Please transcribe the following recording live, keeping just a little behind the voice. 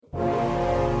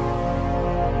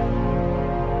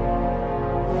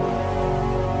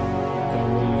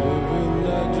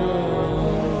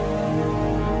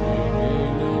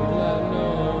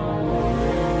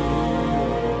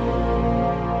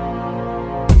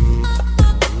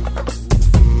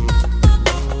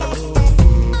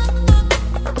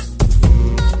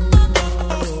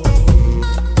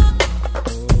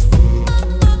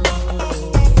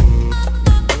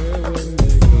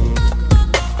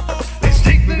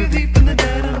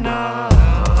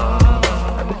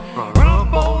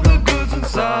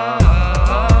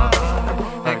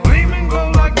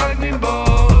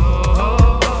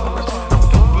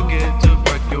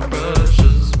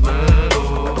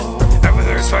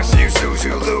question you snooze,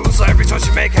 you lose. So every choice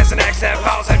you make has an X that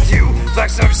follows after you.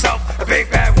 Flexing of yourself, a big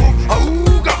bad whoop.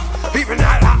 Ooga, peeping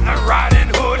out hot and riding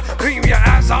hood. Cream your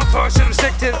ass off first, should've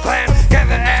stick to the plan. Get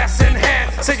that ass in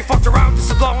hand. Say you fucked around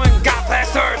just a blowing, got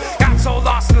plastered. Got so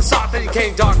lost in the sauce that you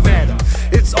came dark matter.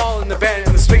 It's all in the band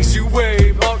and the space you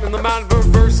wave. Out in the mountain of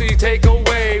adversity, take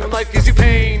away. When life gives you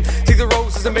pain, take the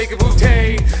roses and make a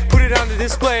bouquet. Put it on the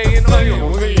display and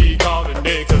only common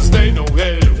day, cause they know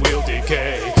that it will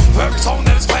decay. For every song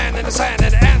that is planned in the sand,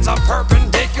 it ends up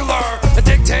perpendicular. A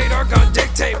dictator gonna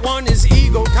dictate. One is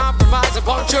ego, compromise, a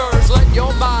punchers. Let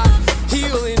your mind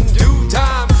heal in due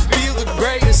time. Feel the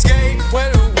great escape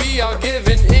when we are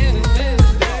given in this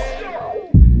day.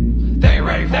 They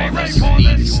rave for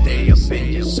need to stay up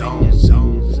in your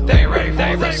zone. They rave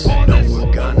know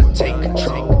we're gonna take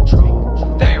control.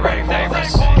 They rave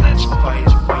got you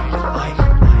fighting for your life.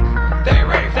 They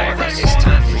rave it's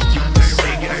time for you to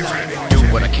say goodnight. Do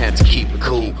what I can to keep it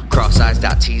cool. Cross I's,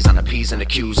 dot T's on the P's and the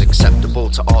Q's. Acceptable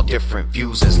to all different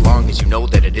views, as long as you know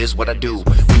that it is what I do.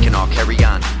 We can all carry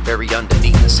on, buried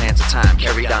underneath the sands of time.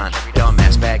 Carried on,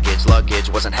 dumbass baggage, luggage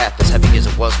wasn't half as heavy as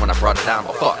it was when I brought it down.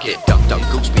 But fuck it, duck,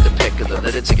 goose, be the pick of the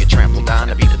litter to get trampled on.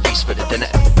 To be the feast for the dinner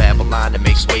at the Babylon. That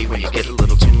makes way when you get a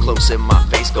little too close in my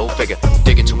face. Go figure,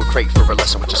 dig into a crate for a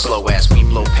lesson with your slow ass. We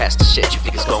blow past the shit you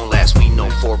think it's gon' last. We know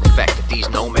for a fact that these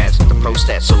nomads with the pro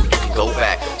stats, so you can go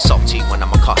back. Salty when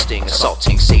I'm accosting,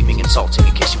 assaulting, saving, insulting.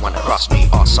 In case you wanna cross me,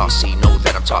 all saucy. Know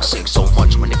that I'm tossing so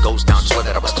much when it goes down. Swear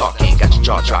that I was talking, got your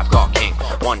jaw drop gawking.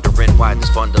 Wondering why this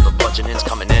bundle of bludgeoning's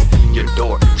coming in your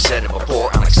door. We said it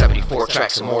before, on like 74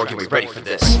 tracks and more. Get we ready for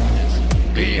this.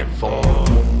 Be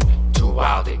informed, too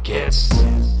wild it gets.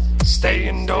 Stay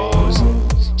indoors,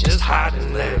 just hide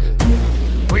and live.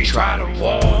 We try to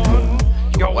warn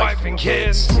your wife and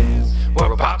kids.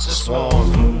 We're about to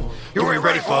swarm. You ain't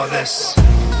ready for this.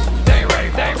 They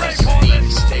rave for need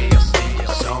to stay up in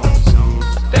your zone.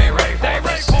 They rave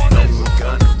for know we're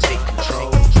gonna take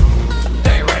control.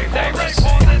 They rave got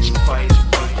you fighting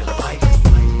for your life.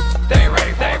 They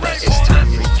rave it's time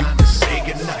for you to say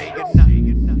goodnight.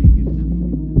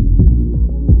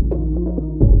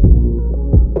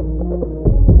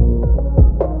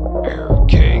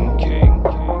 King.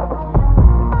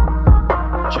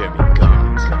 Jimmy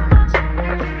Guns.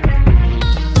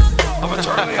 I'm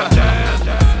eternally undead.